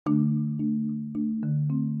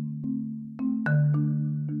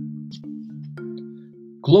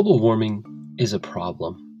Global warming is a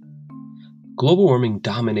problem. Global warming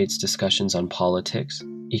dominates discussions on politics,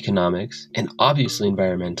 economics, and obviously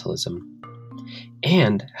environmentalism,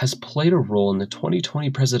 and has played a role in the 2020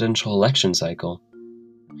 presidential election cycle.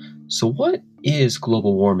 So, what is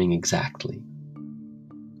global warming exactly?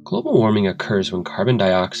 Global warming occurs when carbon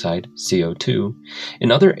dioxide, CO2,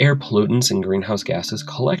 and other air pollutants and greenhouse gases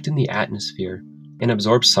collect in the atmosphere and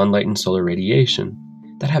absorb sunlight and solar radiation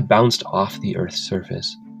that have bounced off the Earth's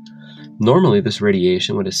surface. Normally, this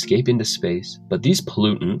radiation would escape into space, but these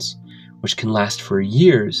pollutants, which can last for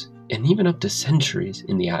years and even up to centuries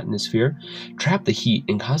in the atmosphere, trap the heat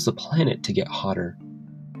and cause the planet to get hotter.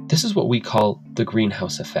 This is what we call the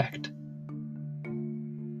greenhouse effect.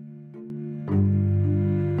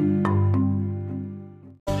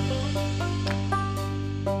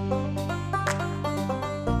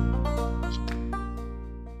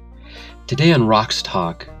 Today on Rocks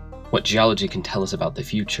Talk, what geology can tell us about the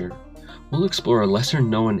future, we'll explore a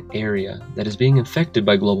lesser-known area that is being affected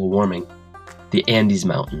by global warming, the Andes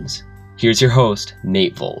Mountains. Here's your host,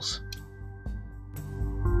 Nate Voles.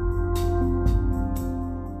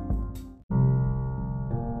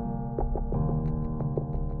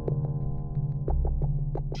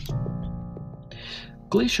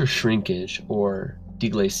 Glacier shrinkage, or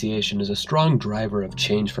deglaciation, is a strong driver of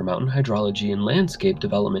change for mountain hydrology and landscape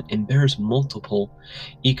development and bears multiple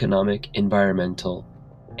economic, environmental,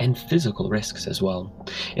 and physical risks as well.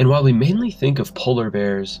 And while we mainly think of polar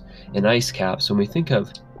bears and ice caps when we think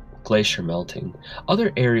of glacier melting,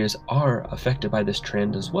 other areas are affected by this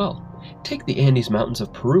trend as well. Take the Andes Mountains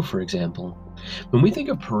of Peru, for example. When we think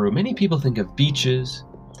of Peru, many people think of beaches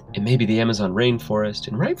and maybe the Amazon rainforest,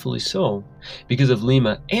 and rightfully so, because of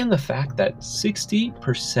Lima and the fact that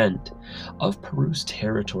 60% of Peru's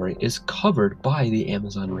territory is covered by the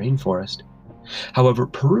Amazon rainforest. However,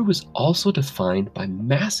 Peru is also defined by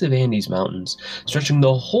massive Andes Mountains stretching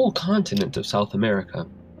the whole continent of South America.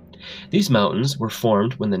 These mountains were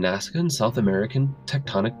formed when the Nazca and South American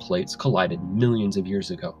tectonic plates collided millions of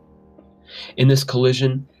years ago. In this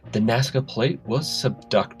collision, the Nazca plate was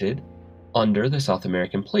subducted under the South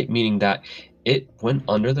American plate, meaning that it went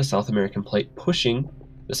under the South American plate, pushing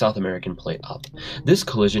the South American plate up. This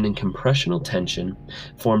collision and compressional tension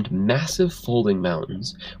formed massive folding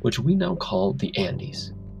mountains, which we now call the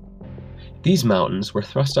Andes. These mountains were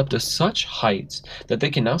thrust up to such heights that they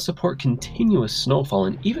can now support continuous snowfall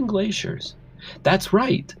and even glaciers. That's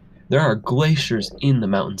right, there are glaciers in the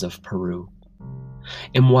mountains of Peru.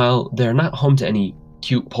 And while they're not home to any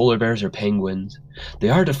cute polar bears or penguins, they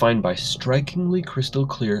are defined by strikingly crystal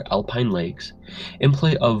clear alpine lakes and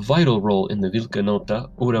play a vital role in the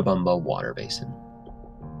Vilcanota-Urubamba water basin.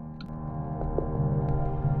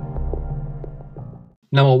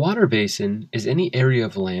 Now, a water basin is any area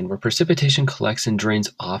of land where precipitation collects and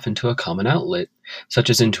drains off into a common outlet, such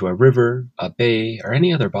as into a river, a bay, or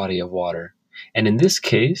any other body of water. And in this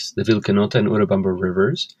case, the Vilcanota and Urubamba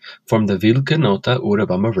rivers form the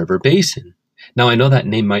Vilcanota-Urubamba River Basin. Now, I know that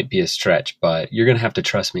name might be a stretch, but you're going to have to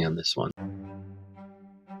trust me on this one.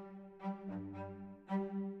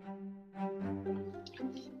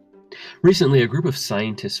 Recently, a group of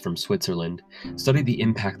scientists from Switzerland studied the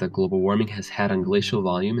impact that global warming has had on glacial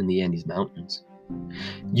volume in the Andes Mountains.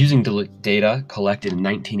 Using data collected in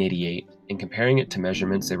 1988 and comparing it to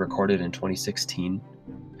measurements they recorded in 2016,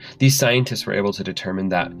 these scientists were able to determine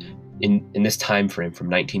that in this time frame from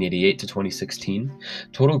 1988 to 2016,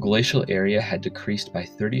 total glacial area had decreased by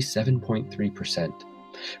 37.3%,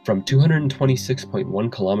 from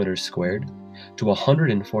 226.1 kilometers squared to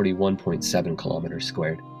 141.7 kilometers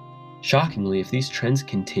squared. Shockingly, if these trends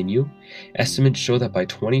continue, estimates show that by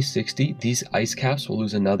 2060, these ice caps will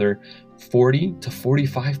lose another 40 to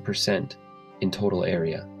 45% in total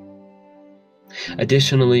area.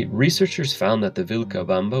 Additionally, researchers found that the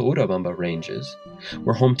Vilcabamba-Urubamba ranges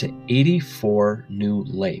were home to 84 new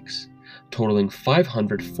lakes, totaling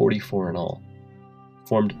 544 in all,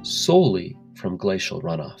 formed solely from glacial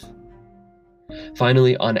runoff.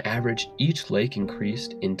 Finally, on average, each lake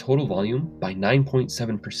increased in total volume by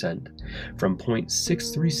 9.7%, from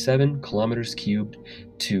 0.637 kilometers cubed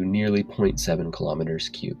to nearly 0.7 kilometers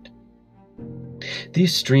cubed.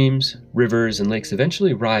 These streams, rivers, and lakes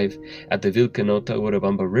eventually arrive at the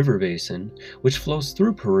Vilcanota-Urubamba River Basin, which flows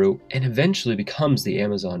through Peru and eventually becomes the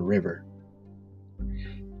Amazon River.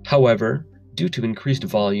 However, due to increased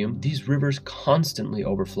volume, these rivers constantly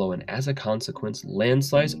overflow, and as a consequence,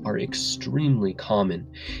 landslides are extremely common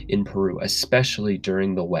in Peru, especially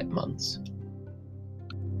during the wet months.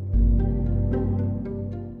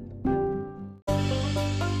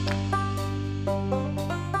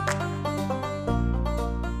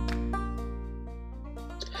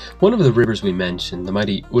 One of the rivers we mentioned, the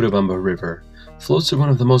mighty Urubamba River, flows through one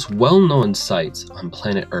of the most well-known sites on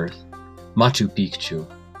planet Earth, Machu Picchu.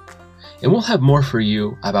 And we'll have more for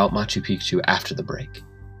you about Machu Picchu after the break.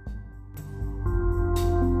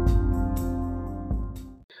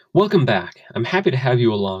 Welcome back. I'm happy to have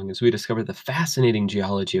you along as we discover the fascinating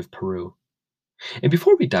geology of Peru. And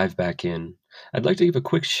before we dive back in, I'd like to give a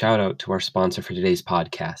quick shout out to our sponsor for today's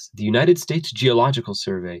podcast, the United States Geological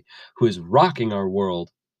Survey, who is rocking our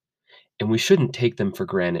world. And we shouldn't take them for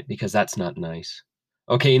granted because that's not nice.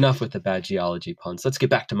 Okay, enough with the bad geology puns. Let's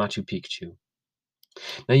get back to Machu Picchu.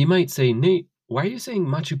 Now you might say, Nate, why are you saying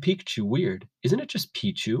Machu Picchu weird? Isn't it just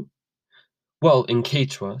Picchu? Well, in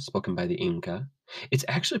Quechua, spoken by the Inca, it's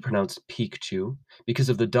actually pronounced Picchu because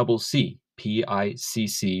of the double C, P-I-C-C-H-U.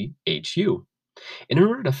 And in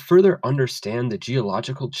order to further understand the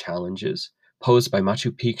geological challenges posed by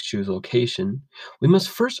Machu Picchu's location, we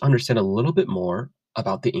must first understand a little bit more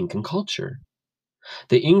about the Incan culture.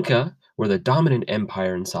 The Inca were the dominant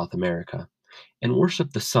empire in South America and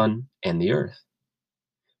worshipped the sun and the earth.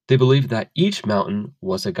 They believed that each mountain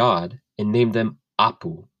was a god and named them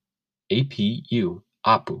Apu, A-P-U,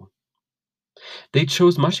 Apu. They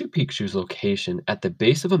chose Machu Picchu's location at the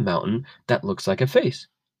base of a mountain that looks like a face.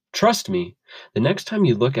 Trust me, the next time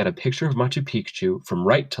you look at a picture of Machu Picchu from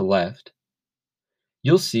right to left,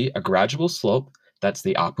 you'll see a gradual slope, that's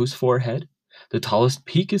the Apu's forehead, the tallest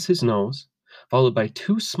peak is his nose, followed by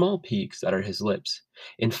two small peaks that are his lips,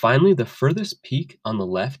 and finally the furthest peak on the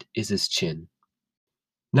left is his chin.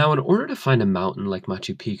 Now, in order to find a mountain like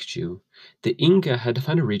Machu Picchu, the Inca had to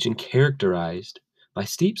find a region characterized by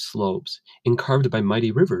steep slopes and carved by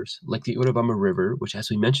mighty rivers, like the Urubamba River, which, as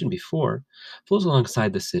we mentioned before, flows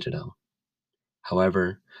alongside the citadel.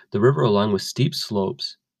 However, the river, along with steep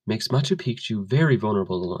slopes, makes Machu Picchu very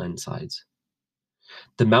vulnerable to landslides.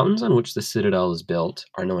 The mountains on which the citadel is built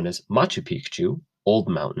are known as Machu Picchu, Old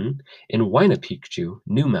Mountain, and Huayna Picchu,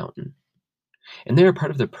 New Mountain. And they are part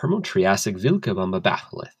of the Permo-Triassic Vilcabamba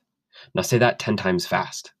batholith. Now say that 10 times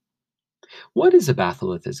fast. What is a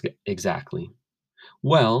batholith exactly?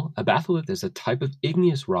 Well, a batholith is a type of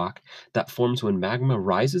igneous rock that forms when magma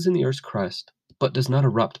rises in the Earth's crust but does not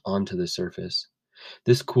erupt onto the surface.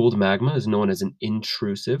 This cooled magma is known as an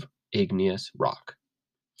intrusive igneous rock.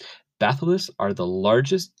 Batholiths are the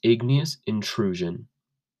largest igneous intrusion.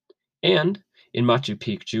 And in Machu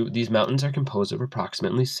Picchu, these mountains are composed of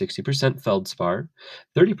approximately 60% feldspar,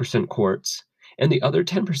 30% quartz, and the other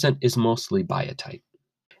 10% is mostly biotite.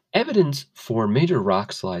 Evidence for major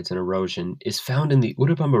rock slides and erosion is found in the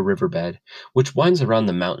Urubamba riverbed, which winds around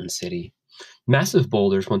the mountain city. Massive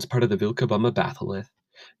boulders, once part of the Vilcabamba batholith,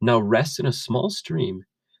 now rest in a small stream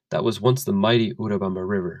that was once the mighty Urubamba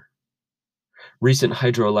River. Recent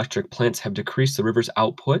hydroelectric plants have decreased the river's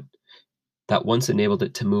output that once enabled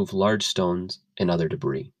it to move large stones and other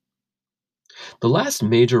debris. The last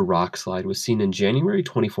major rock slide was seen in January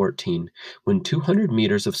 2014 when 200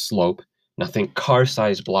 meters of slope, now think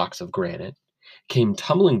car-sized blocks of granite, came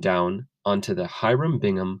tumbling down onto the Hiram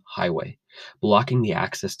Bingham Highway, blocking the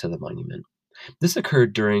access to the monument. This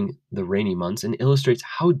occurred during the rainy months and illustrates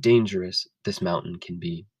how dangerous this mountain can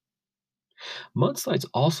be. Mudslides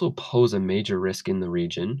also pose a major risk in the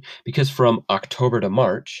region because from October to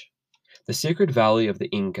March, the Sacred Valley of the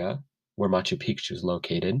Inca, where Machu Picchu is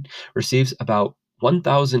located, receives about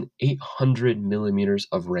 1,800 millimeters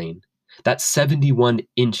of rain. That's 71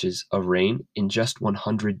 inches of rain in just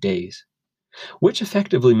 100 days, which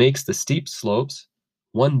effectively makes the steep slopes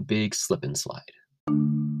one big slip and slide.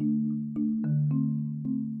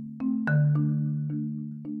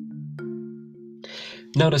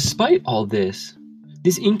 Now, despite all this,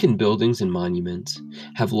 these Incan buildings and monuments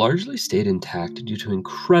have largely stayed intact due to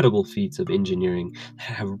incredible feats of engineering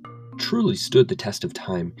that have truly stood the test of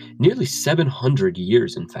time, nearly 700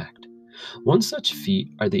 years in fact. One such feat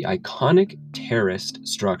are the iconic terraced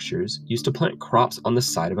structures used to plant crops on the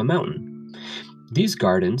side of a mountain. These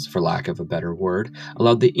gardens, for lack of a better word,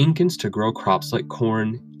 allowed the Incans to grow crops like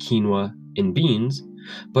corn, quinoa, and beans,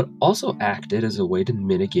 but also acted as a way to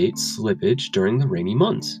mitigate slippage during the rainy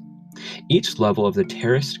months. Each level of the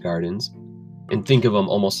terraced gardens, and think of them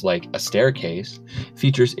almost like a staircase,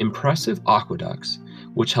 features impressive aqueducts,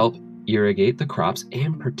 which help irrigate the crops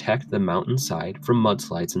and protect the mountainside from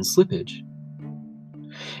mudslides and slippage.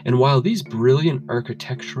 And while these brilliant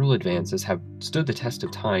architectural advances have stood the test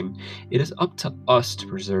of time, it is up to us to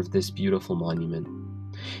preserve this beautiful monument.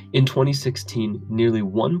 In 2016, nearly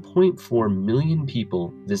 1.4 million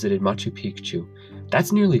people visited Machu Picchu.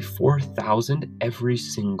 That's nearly 4,000 every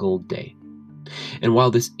single day. And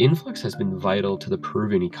while this influx has been vital to the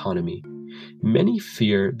Peruvian economy, many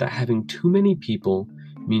fear that having too many people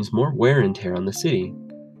means more wear and tear on the city.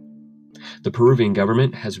 The Peruvian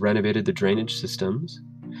government has renovated the drainage systems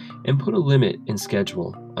and put a limit in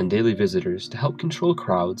schedule on daily visitors to help control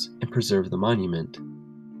crowds and preserve the monument.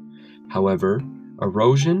 However,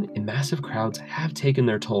 erosion and massive crowds have taken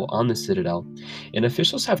their toll on the citadel, and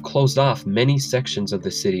officials have closed off many sections of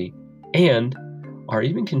the city and are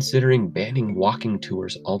even considering banning walking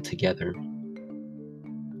tours altogether.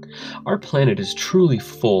 Our planet is truly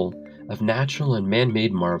full of natural and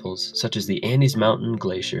man-made marvels such as the Andes Mountain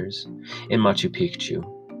glaciers and Machu Picchu.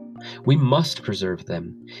 We must preserve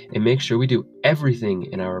them and make sure we do everything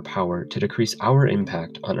in our power to decrease our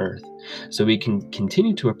impact on Earth so we can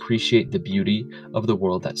continue to appreciate the beauty of the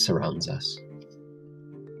world that surrounds us.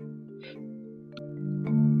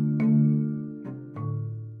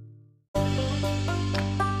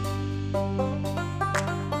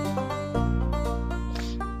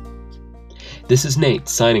 This is Nate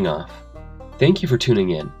signing off. Thank you for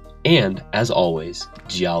tuning in, and as always,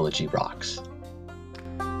 geology rocks.